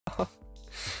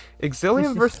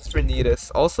Exilium versus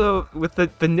Rheeneetus, also with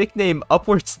the nickname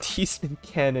Upwards Teasman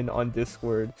Cannon on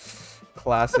Discord.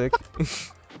 Classic.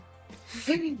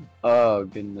 Oh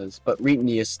goodness, but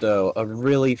Rheeneetus though, a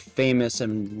really famous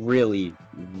and really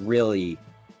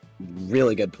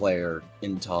good player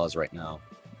in TAWS right now.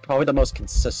 Probably the most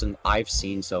consistent I've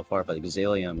seen so far, but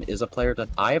Exilium is a player that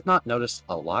I have not noticed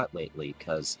a lot lately,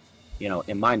 because, you know,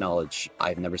 in my knowledge,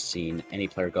 I've never seen any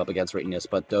player go up against Rheeneetus,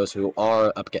 but those who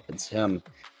are up against him,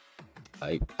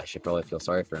 I should probably feel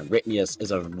sorry for him. Rheeneetus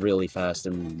is a really fast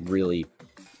and really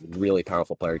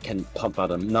powerful player, can pump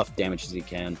out enough damage as he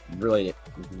can, really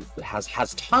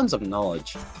has tons of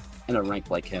knowledge in a rank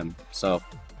like him, so...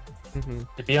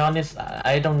 To be honest,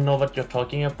 I don't know what you're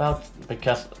talking about,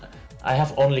 because I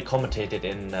have only commentated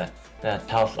in the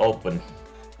TAWS Open.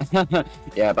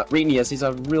 Yeah, but Rheeneetus, he's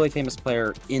a really famous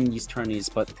player in these tourneys,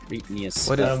 but Rheeneetus...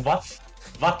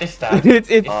 What is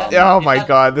that? Oh my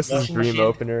god, this is washing Dream machine?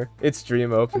 Opener. It's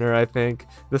Dream Opener, I think.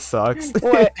 This sucks.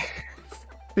 What?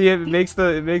 See, it makes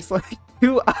like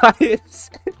 2 eyes.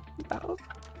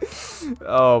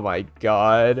 Oh my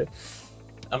god.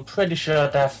 I'm pretty sure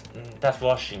that's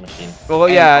washing machine. Well,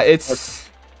 yeah, it's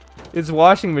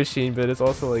washing machine, but it's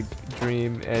also like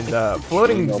Dream and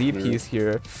floating Z piece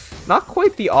here. Not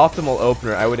quite the optimal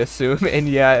opener, I would assume. And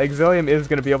yeah, Exilium is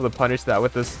gonna be able to punish that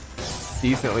with this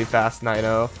decently fast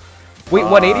 9-0. Wait,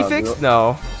 186?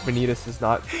 No, Rheeneetus does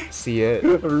not see it.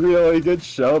 A really good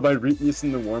show by Rheeneetus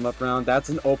in the warm-up round. That's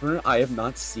an opener I have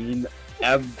not seen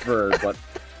ever, but...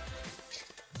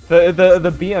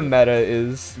 The BM meta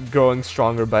is growing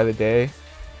stronger by the day.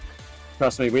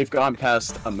 Trust me, we've gone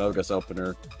past a Mogus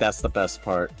opener. That's the best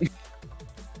part.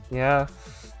 Yeah.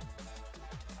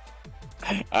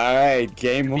 Alright,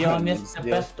 game To one. be honest, the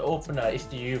best opener is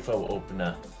the UFO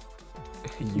opener.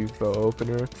 UFO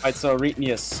opener. Alright, so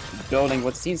Rheeneetus building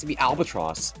what seems to be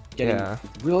Albatross, getting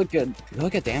really good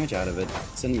damage out of it.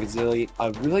 Sending Exili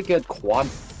a really good quad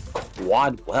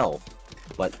well,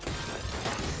 but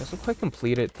Doesn't quite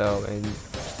complete it though, and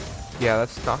yeah,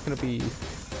 that's not gonna be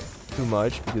too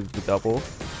much because of the double.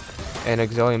 And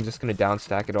Exilium's just gonna down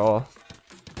stack it all.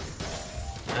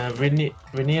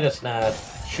 Rheeneetus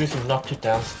choosing not to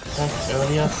down stack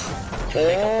earlier. To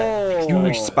make up that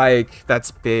Huge spike,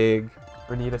 that's big.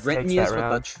 Rheeneetus takes that Rheeneetus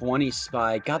round. with the 20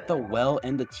 spy, got the well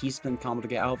and the T-spin combo to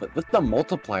get out of it, with the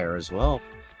multiplier as well.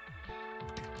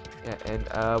 Yeah,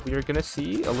 and we are gonna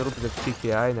see a little bit of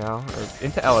TKI now, or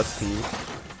into LST.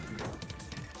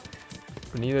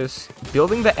 Rheeneetus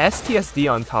building the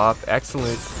STSD on top,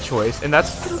 excellent choice, and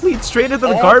that's gonna lead straight into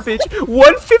the garbage.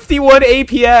 151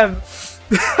 APM!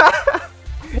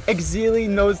 Exili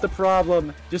knows the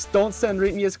problem. Just don't send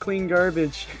Rheeneetus clean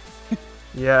garbage.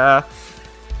 Yeah.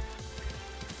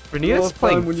 Rheeneetus is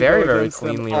playing when you very, go very against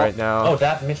them. cleanly right now. Oh,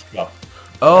 that misclop.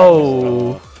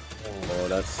 Oh! Oh,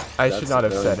 that's I should not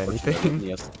have very said unfortunate. anything.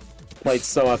 Rheeneetus played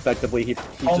so effectively, he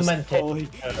just totally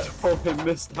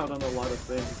missed out on a lot of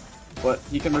things. But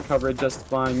he can recover it just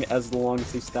fine as long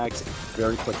as he stacks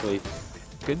very quickly.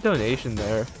 Good donation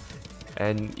there.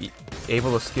 And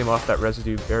able to skim off that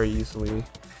residue very easily.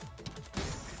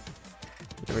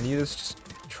 Rheeneetus just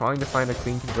trying to find a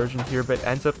clean conversion here, but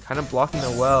ends up kind of blocking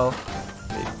the well.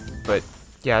 But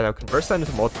yeah, no, converts that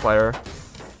into multiplier.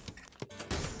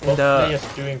 And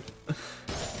Players doing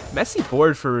messy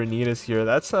board for Rheeneetus here.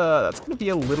 That's gonna be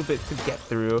a little bit to get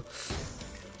through.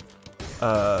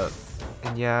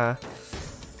 And yeah,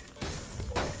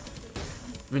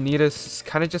 Rheeneetus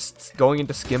kind of just going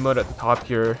into skim mode at the top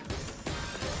here,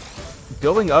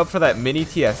 building up for that mini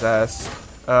TSS.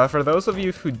 For those of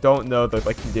you who don't know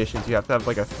the conditions, you have to have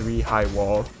like a 3 high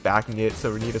wall backing it.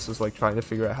 So Rheeneetus was like trying to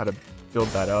figure out how to build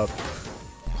that up.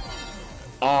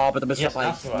 Oh, but the misstep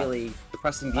that's right. really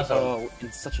pressing the O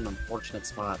in such an unfortunate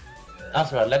spot.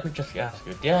 That's right, let me just ask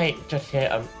you. Did I just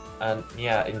hear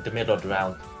yeah, in the middle of the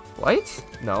round? What?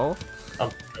 No. I'm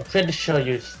pretty sure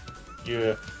you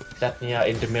said Nia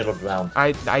in the middle of the round.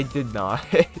 I did not.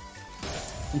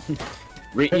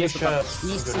 Rheeneetus with sure a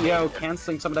PCO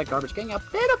canceling some of that garbage, getting a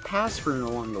bit of pass rune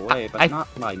along the way, but not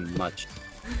by much.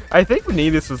 I think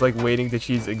Rheeneetus was like waiting to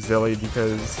choose Exili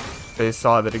because they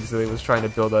saw that Exili was trying to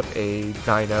build up a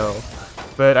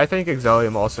 9-0. But I think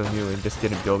Exilium also knew and just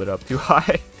didn't build it up too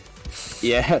high.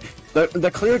 Yeah,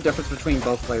 the clear difference between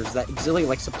both players is that Exili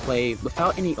likes to play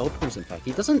without any openers, in fact.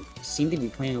 He doesn't seem to be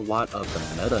playing a lot of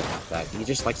the meta, in fact. He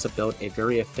just likes to build a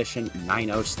very efficient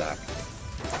 9-0 stack.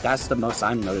 That's the most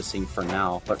I'm noticing for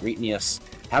now, but Rheeneetus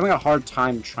having a hard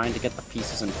time trying to get the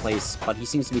pieces in place, but he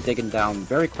seems to be digging down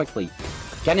very quickly,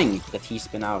 getting the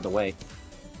T-spin out of the way.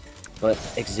 But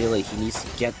Exili, he needs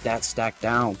to get that stack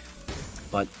down,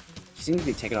 but he seems to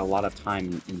be taking a lot of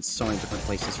time in so many different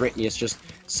places. Rheeneetus just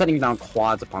setting down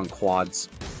quads upon quads.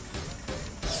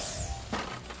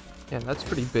 Yeah, that's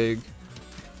pretty big.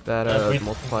 That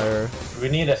multiplier.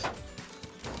 Rheeneetus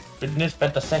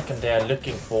spent a second there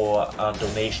looking for a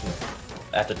donation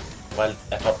at the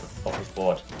top of his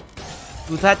board.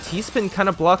 Ooh, that T-spin kind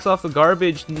of blocks off the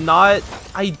garbage. Not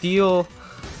ideal.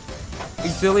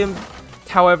 Exilium,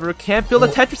 however, can't build a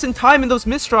Tetris in time in those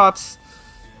misdrops.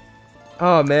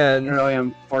 Oh man. Really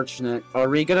unfortunate. Are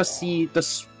we gonna see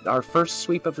our first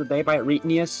sweep of the day by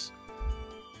Rheeneetus?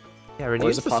 Yeah, Or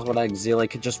is it possible that Exili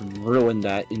could just ruin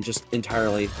that and just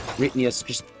entirely? Rheeneetus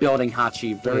just building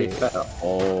Hachi very fast.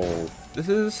 Oh. This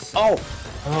is... Oh!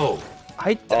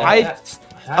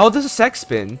 Oh, this is Sex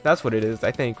Spin. That's what it is,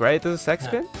 I think, right? This is Sex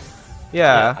Spin?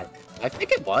 Yeah. I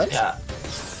think it was. Yeah.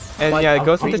 And But yeah, it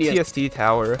goes with the Rheeneetus- TST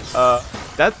tower.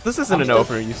 This isn't an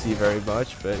opener you see very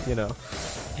much, but you know.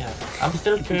 Yeah, I'm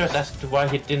still curious as to why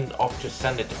he didn't opt to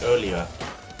send it earlier,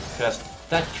 because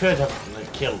that could have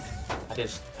killed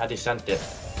had he sent it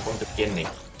from the beginning.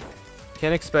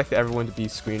 Can't expect everyone to be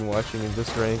screen watching in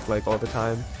this rank like all the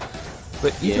time.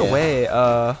 But either Yeah. way,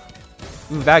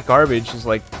 that garbage is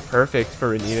like perfect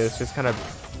for Rheeneetus. Just kind of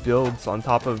builds on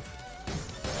top of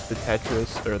the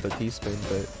Tetris or the T-spin,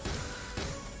 but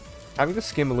having to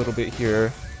skim a little bit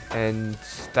here, and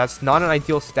that's not an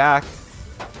ideal stack.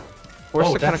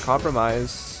 Forced to kind of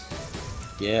compromise.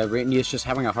 Yeah, Rheeneetus just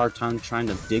having a hard time trying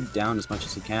to dig down as much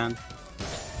as he can.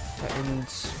 And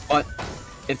But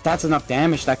if that's enough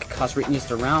damage, that could cost Rheeneetus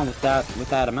to round with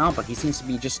that amount. But he seems to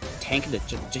be just tanking it.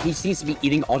 He seems to be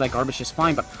eating all that garbage just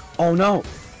fine. But oh no!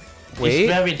 wait, He's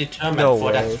very determined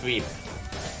for that sweep.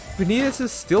 Rheeneetus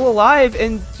is still alive,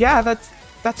 and yeah,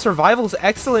 that survival is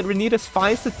excellent. Rheeneetus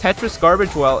finds the Tetris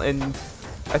garbage well, and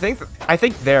I think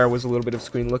there was a little bit of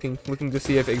screen looking to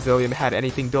see if Exilium had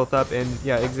anything built up, and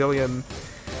yeah, Exilium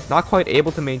not quite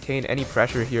able to maintain any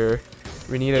pressure here.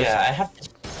 Rheeneetus. Yeah,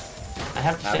 I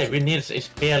have to say, Rheeneetus is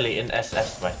barely in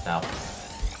SS right now.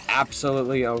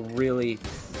 Absolutely a really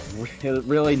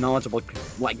knowledgeable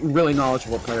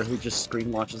player who just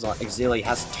screen watches on Exili.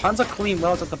 Has tons of clean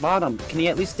wells at the bottom. Can he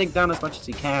at least dig down as much as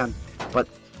he can? But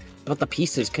the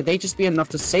pieces, could they just be enough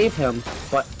to save him?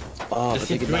 But The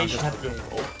situation had been...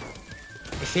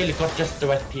 Exili got just the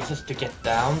right pieces to get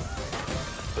down,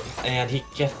 and he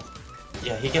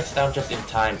gets down just in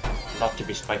time not to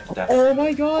be spiked to death. Oh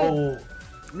my god! Oh,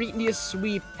 Rheeneetus'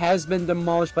 sweep has been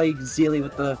demolished by Exili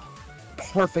with the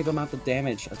perfect amount of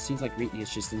damage. It seems like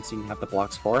Rheeneetus just didn't seem to have the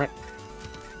blocks for it.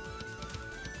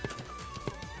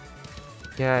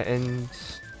 Yeah, and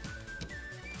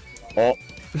Oh,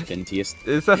 Fintiest.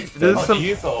 this is some...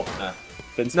 you for opener.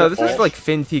 No, this is like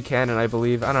Fin T Cannon, I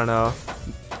believe. I don't know.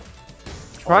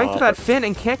 Trying for that Fin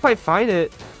and can't quite find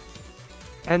it.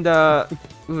 And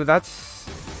ooh, that's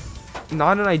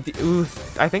not an idea. Ooh,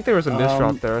 I think there was a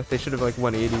misdrop there. They should have like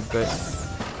 180,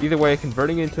 but either way,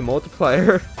 converting into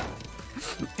multiplier.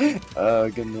 Oh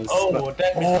goodness. Oh,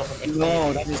 that misdrop.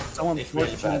 No, that is so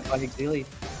unfortunate by Exili.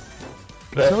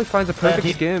 Exili finds a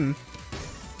perfect skim.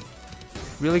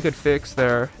 Really good fix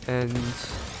there, and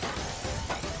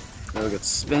really good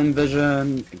spin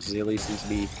vision. Exili seems to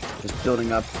be just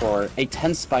building up for a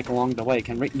 10 spike along the way.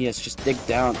 Can Rheeneetus just dig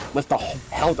down with the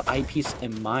held eyepiece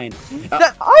in mind?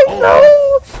 I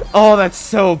know! Oh, that's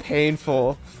so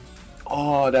painful.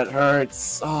 Oh, that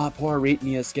hurts. Oh, poor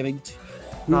Rheeneetus giving 2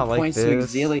 Not like points to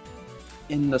this. Exili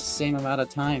in the same amount of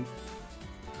time.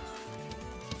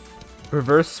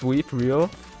 Reverse sweep, real.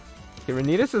 Okay,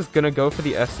 Rheeneetus is gonna go for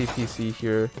the SCPC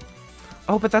here.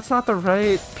 Oh, but that's not the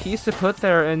right piece to put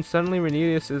there, and suddenly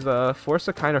Rheeneetus is forced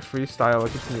to kind of freestyle a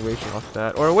continuation off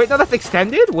that. Or wait, no, that's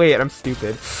extended? Wait, I'm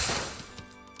stupid.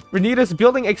 Rheeneetus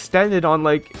building extended on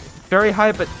like very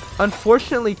high, but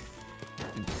unfortunately,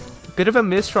 bit of a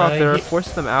misdrop there,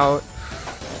 forced them out.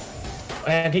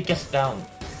 And he gets down.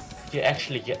 He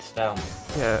actually gets down.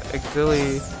 Yeah,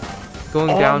 Exili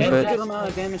going down, but but good amount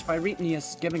of damage by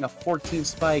Rheeneetus, giving a 14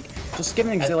 spike, just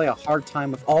giving Exili a hard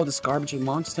time with all this garbage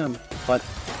amongst him. But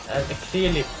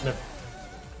Exili,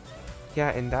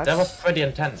 yeah, and that was pretty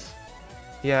intense.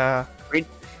 Yeah.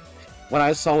 What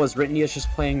I saw was Rheeneetus just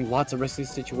playing lots of risky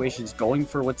situations, going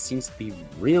for what seems to be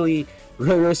really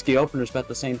risky openers, but at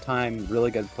the same time,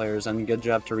 really good players, and good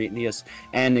job to Rheeneetus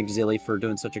and Exili for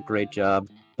doing such a great job.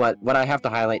 But what I have to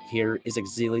highlight here is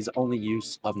Exili's only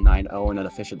use of 9-0 and an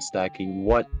efficient stacking.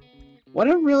 What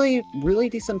a really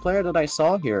decent player that I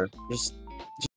saw here. Just